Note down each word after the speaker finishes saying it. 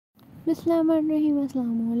Bismillahirrahmanirrahim.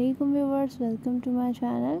 Assalamualaikum viewers. Welcome to my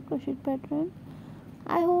channel Crochet Pattern.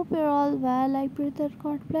 I hope you're all well. I pray that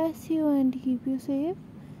God bless you and keep you safe.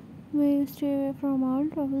 May you stay away from all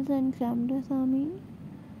troubles and calamities. Amin.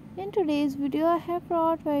 In today's video, I have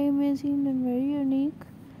brought very amazing and very unique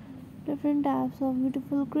different types of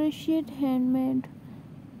beautiful crochet handmade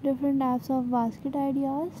different types of basket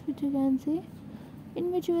ideas, which you can see,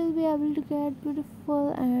 in which you will be able to get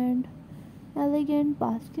beautiful and elegant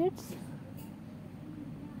baskets.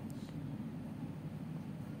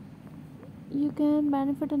 You can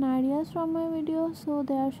benefit and ideas from my video, so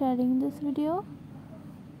they are sharing this video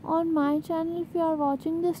on my channel. If you are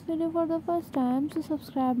watching this video for the first time, so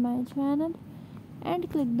subscribe my channel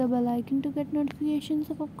and click the bell icon to get notifications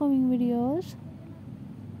of upcoming videos.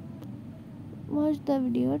 Watch the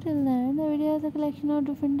video till the end. The video is a collection of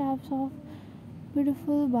different types of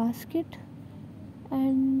beautiful basket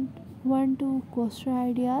and 1-2 coaster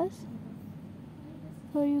ideas.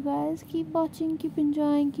 So you guys keep watching, keep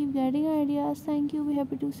enjoying, keep getting ideas. Thank you. Be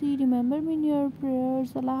happy to see. Remember me in your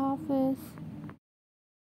prayers. Allah Hafiz.